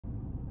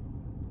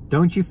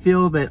Don't you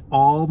feel that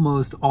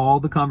almost all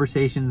the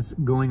conversations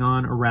going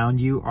on around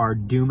you are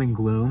doom and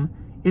gloom?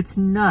 It's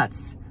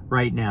nuts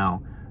right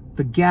now.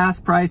 The gas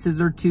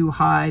prices are too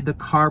high. The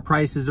car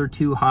prices are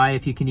too high,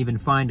 if you can even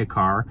find a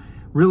car.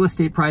 Real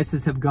estate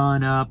prices have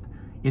gone up.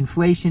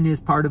 Inflation is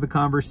part of the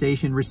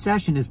conversation.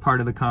 Recession is part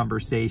of the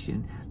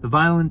conversation. The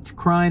violent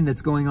crime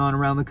that's going on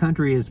around the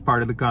country is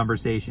part of the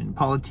conversation.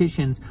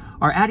 Politicians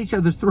are at each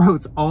other's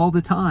throats all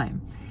the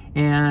time.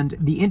 And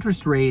the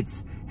interest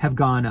rates have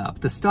gone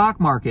up. The stock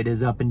market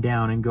is up and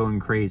down and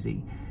going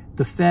crazy.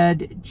 The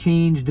Fed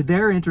changed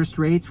their interest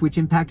rates, which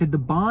impacted the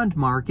bond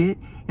market.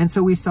 And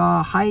so we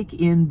saw a hike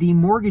in the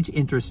mortgage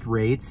interest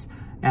rates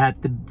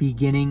at the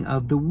beginning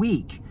of the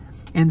week.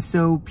 And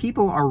so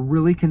people are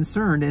really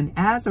concerned. And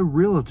as a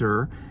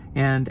realtor,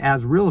 and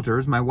as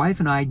realtors, my wife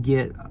and I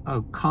get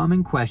a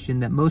common question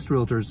that most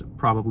realtors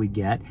probably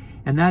get,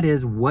 and that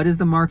is, what is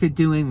the market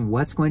doing?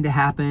 What's going to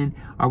happen?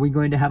 Are we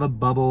going to have a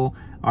bubble?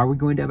 Are we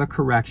going to have a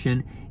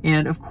correction?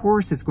 And of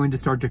course, it's going to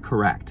start to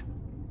correct.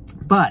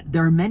 But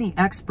there are many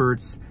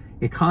experts,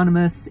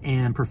 economists,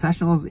 and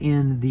professionals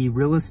in the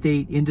real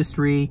estate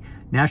industry,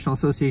 National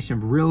Association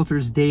of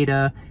Realtors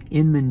data,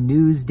 Inman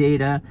News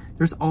data.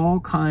 There's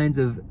all kinds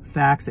of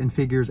facts and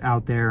figures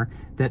out there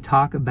that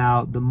talk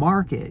about the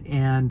market.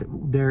 And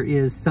there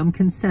is some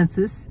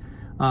consensus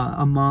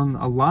among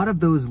a lot of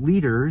those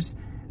leaders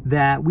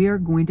that we are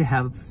going to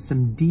have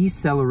some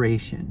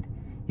deceleration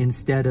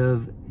instead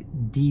of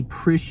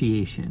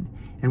depreciation.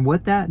 And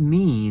what that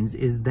means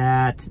is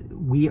that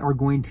we are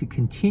going to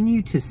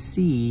continue to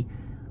see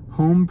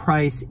home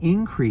price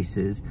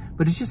increases,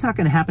 but it's just not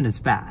going to happen as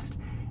fast.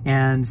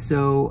 And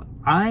so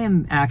I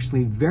am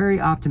actually very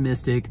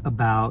optimistic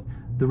about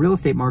the real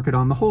estate market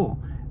on the whole.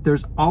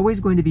 There's always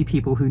going to be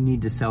people who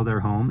need to sell their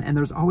home, and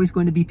there's always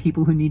going to be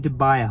people who need to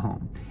buy a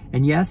home.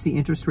 And yes, the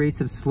interest rates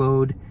have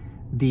slowed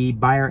the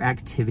buyer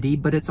activity,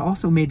 but it's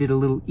also made it a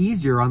little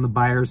easier on the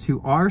buyers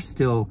who are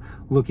still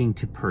looking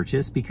to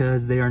purchase,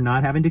 because they are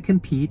not having to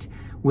compete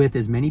with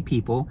as many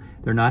people.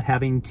 They're not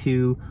having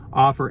to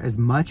offer as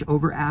much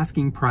over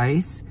asking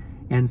price.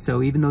 And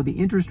so even though the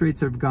interest rates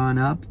have gone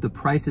up, the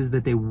prices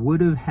that they would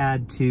have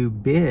had to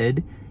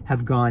bid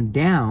have gone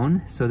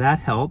down, so that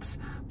helps.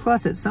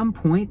 Plus, at some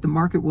point, the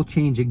market will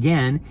change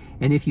again,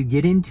 and if you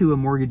get into a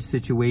mortgage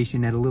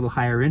situation at a little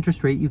higher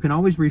interest rate, you can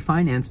always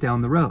refinance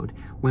down the road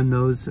when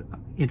those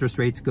interest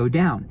rates go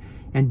down.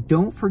 And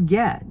don't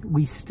forget,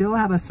 we still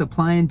have a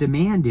supply and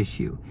demand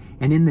issue.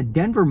 And in the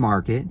Denver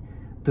market,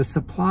 the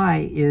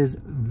supply is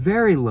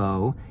very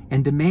low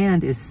and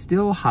demand is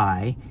still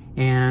high,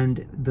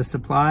 and the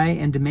supply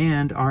and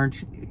demand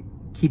aren't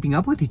keeping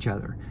up with each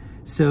other.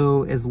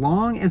 So as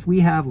long as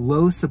we have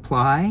low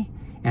supply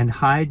and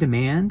high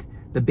demand,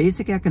 the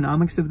basic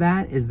economics of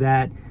that is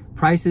that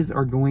prices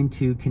are going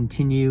to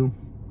continue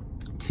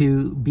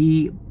to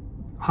be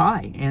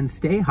high and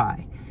stay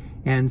high.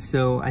 And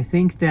so I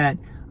think that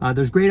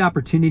there's great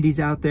opportunities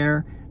out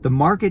there. The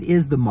market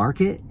is the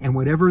market, and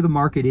whatever the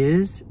market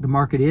is,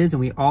 and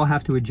we all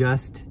have to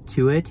adjust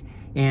to it.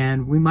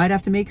 And we might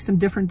have to make some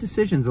different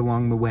decisions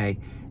along the way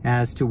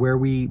as to where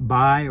we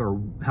buy,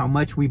 or how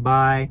much we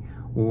buy,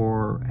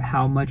 or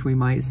how much we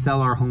might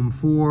sell our home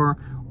for,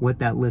 what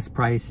that list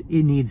price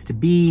it needs to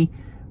be.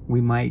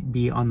 We might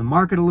be on the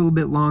market a little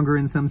bit longer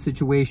in some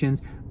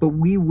situations, but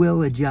we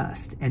will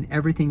adjust and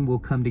everything will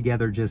come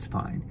together just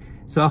fine.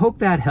 So I hope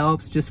that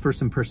helps, just for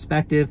some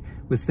perspective.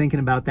 Was thinking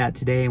about that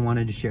today and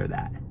wanted to share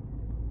that.